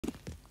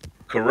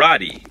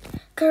Karate.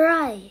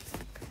 Karate.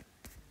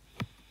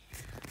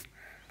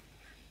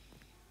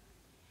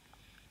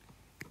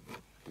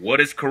 What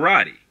is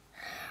karate?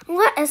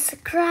 What is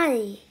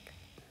karate?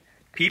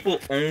 People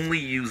only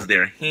use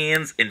their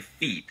hands and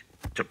feet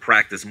to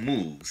practice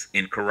moves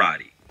in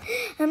karate.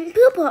 And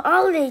people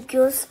only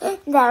use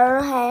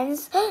their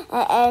hands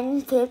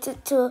and feet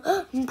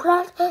to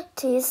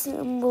practice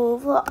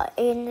move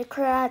in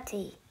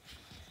karate.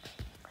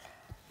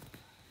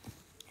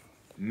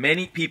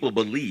 Many people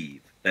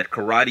believe that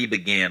karate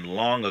began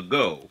long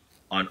ago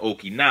on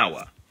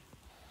Okinawa.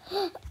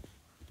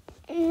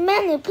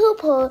 Many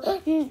people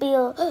believe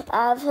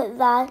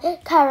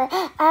that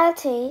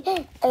karate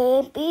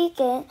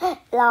began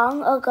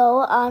long ago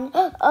on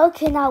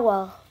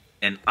Okinawa,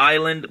 An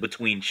island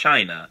between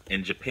China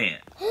and Japan.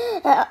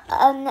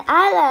 an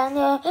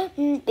island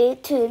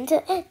between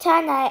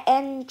China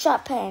and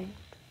Japan.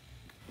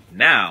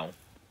 Now,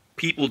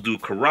 people do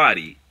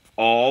karate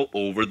all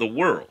over the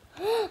world.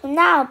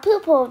 Now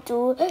people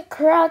do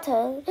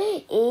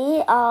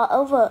karate all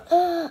over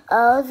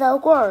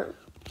the world.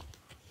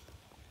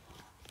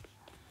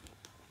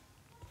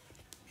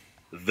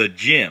 The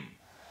gym.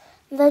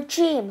 The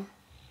gym.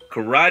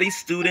 Karate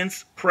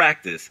students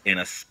practice in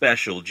a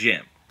special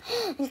gym.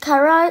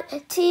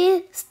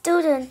 Karate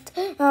students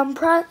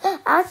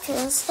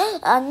practice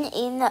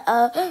in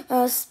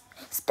a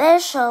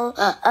special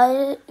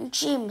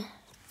gym.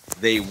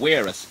 They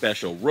wear a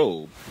special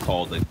robe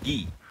called a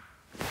gi.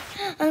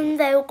 And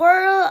they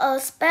wear a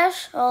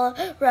special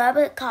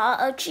robe called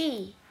a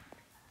gi.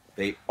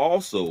 They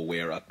also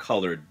wear a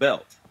colored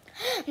belt.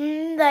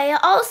 They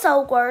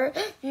also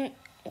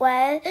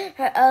wear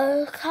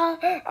a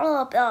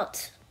color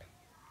belt.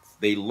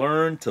 They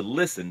learn to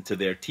listen to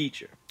their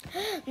teacher.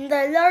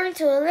 They learn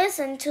to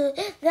listen to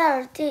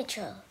their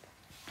teacher.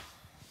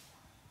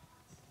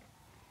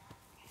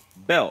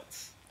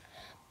 Belts.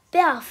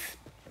 Belt.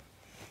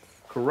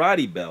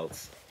 Karate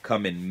belts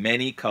come in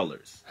many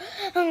colors.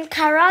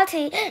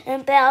 Karate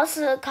belts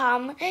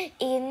come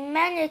in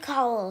many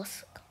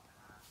colors.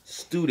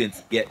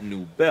 Students get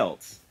new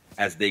belts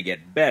as they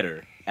get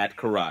better at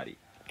karate.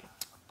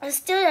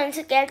 Students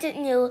get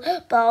new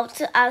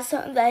belts as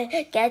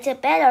they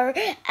get better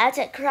at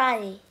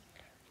karate.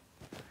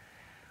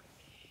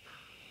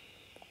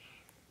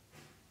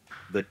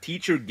 The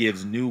teacher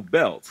gives new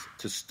belts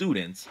to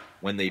students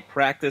when they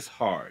practice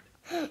hard.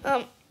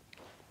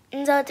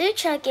 The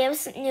teacher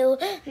gives new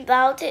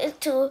belts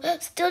to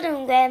students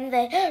when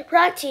they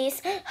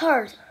practice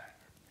hard.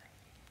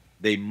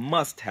 They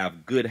must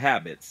have good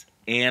habits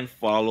and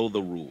follow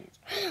the rules.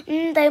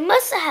 They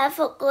must have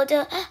good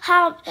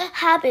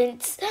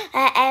habits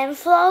and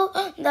follow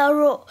the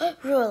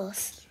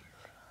rules.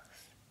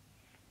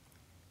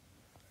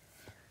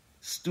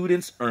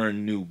 Students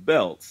earn new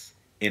belts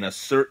in a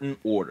certain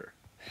order.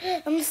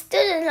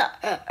 Students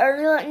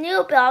earn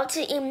new belts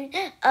in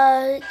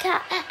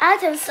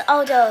items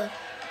order.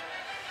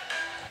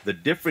 The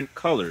different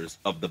colors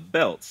of the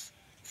belts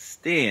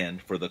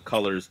stand for the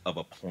colors of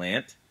a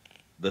plant,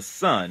 the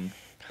sun,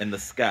 and the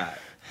sky.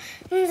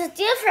 The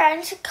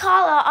different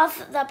color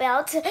of the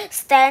belt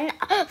stand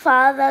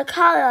for the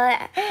color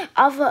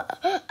of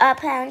a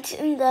plant,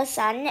 the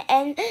sun,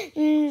 and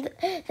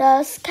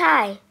the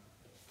sky.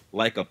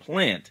 Like a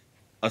plant,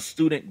 a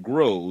student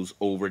grows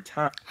over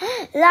time.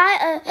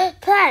 Like a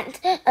plant,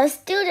 a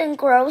student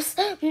grows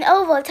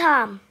over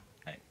time.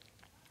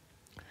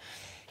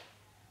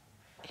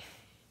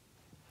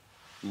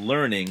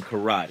 Learning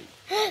karate.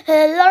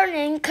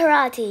 Learning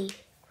karate.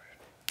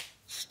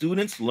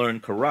 Students learn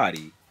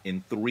karate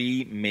in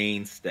 3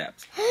 main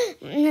steps.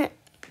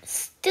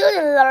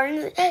 Students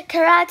learn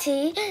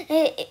karate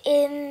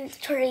in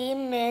 3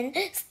 main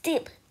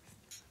steps.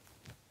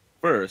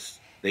 First,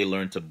 they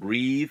learn to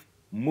breathe,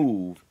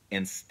 move,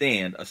 and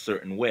stand a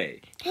certain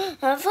way.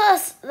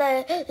 First,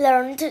 they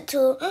learn to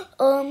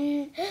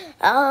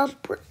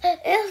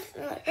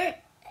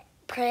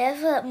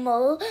breathe,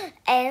 move,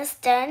 and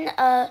stand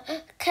a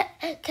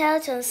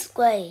certain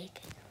way.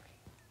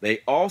 They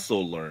also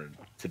learn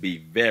to be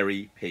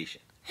very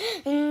patient.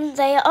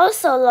 They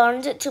also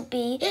learned to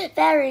be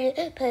very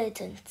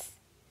patient.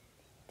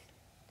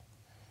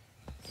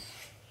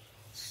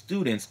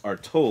 Students are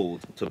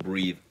told to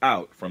breathe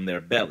out from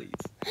their bellies.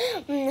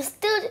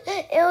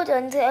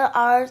 Students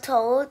are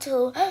told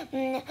to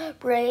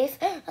breathe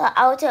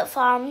out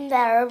from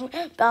their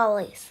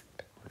bellies.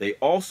 They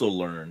also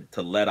learn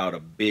to let out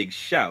a big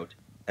shout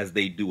as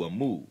they do a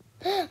move.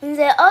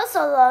 They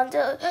also learn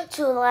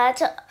to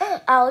let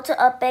out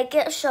a big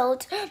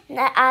shout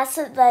as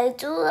they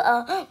do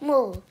a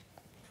move.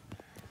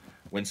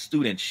 When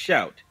students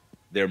shout,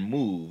 their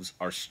moves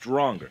are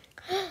stronger.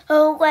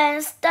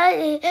 When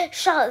students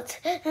shout,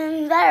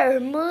 their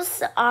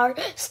moves are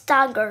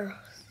stronger.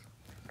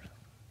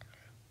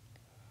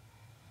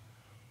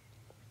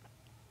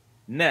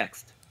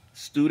 Next,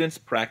 students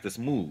practice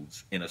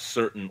moves in a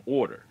certain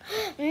order.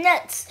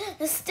 Next,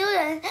 the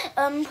students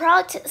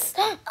practice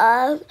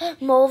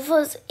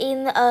moves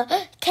in a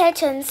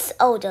kitchen's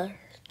order.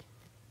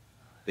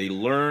 They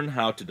learn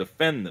how to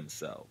defend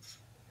themselves.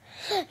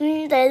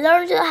 They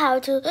learned how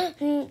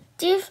to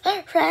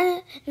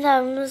defend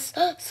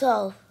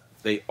themselves.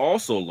 They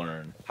also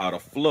learn how to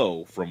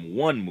flow from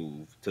one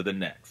move to the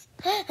next.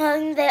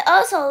 They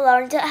also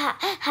learned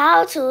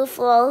how to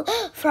flow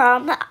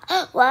from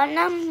one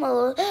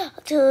move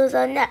to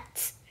the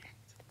next.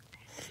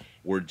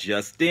 We're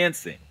just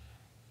dancing.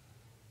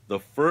 The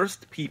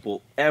first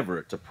people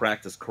ever to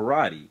practice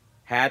karate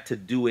had to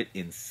do it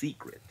in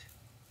secret.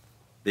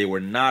 They were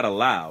not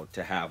allowed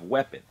to have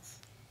weapons.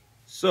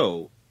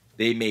 So,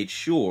 they made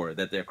sure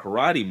that their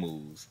karate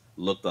moves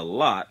looked a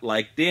lot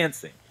like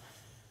dancing.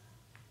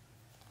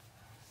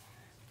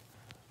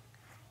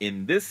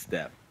 In this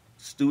step,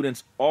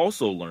 students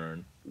also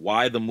learn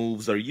why the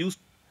moves are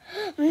useful.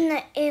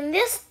 In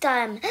this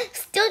time,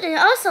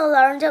 students also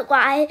learned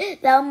why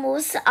the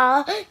moves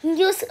are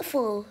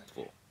useful.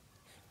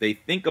 They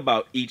think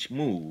about each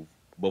move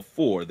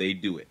before they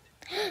do it.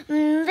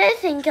 They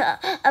think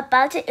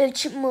about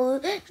each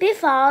move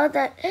before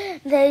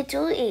they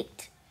do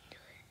it.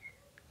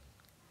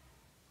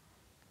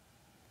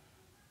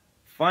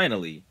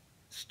 Finally,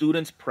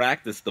 students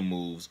practice the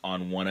moves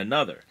on one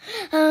another.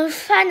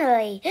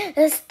 Finally,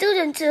 the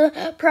students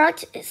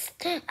practice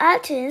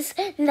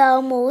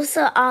the moves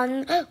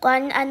on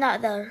one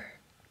another.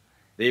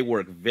 They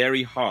work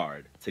very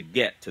hard to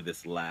get to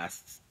this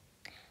last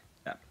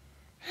step.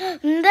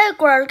 They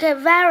work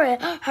very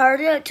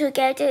hard to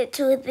get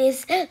to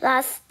this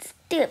last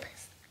step.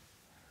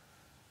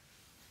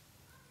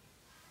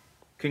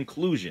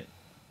 Conclusion.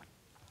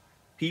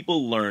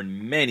 People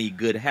learn many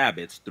good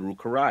habits through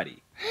karate.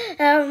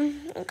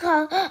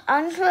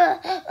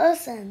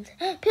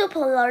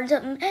 People learned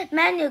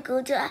many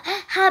good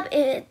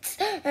habits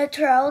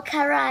through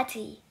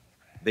karate.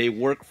 They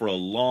work for a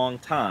long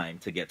time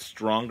to get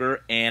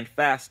stronger and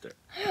faster.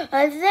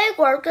 They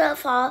work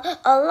for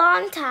a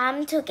long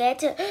time to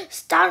get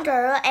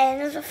stronger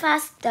and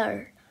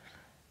faster.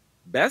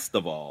 Best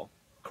of all,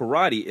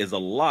 karate is a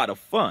lot of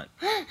fun.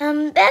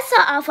 Best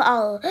of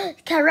all,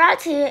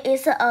 karate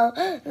is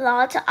a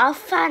lot of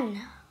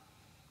fun.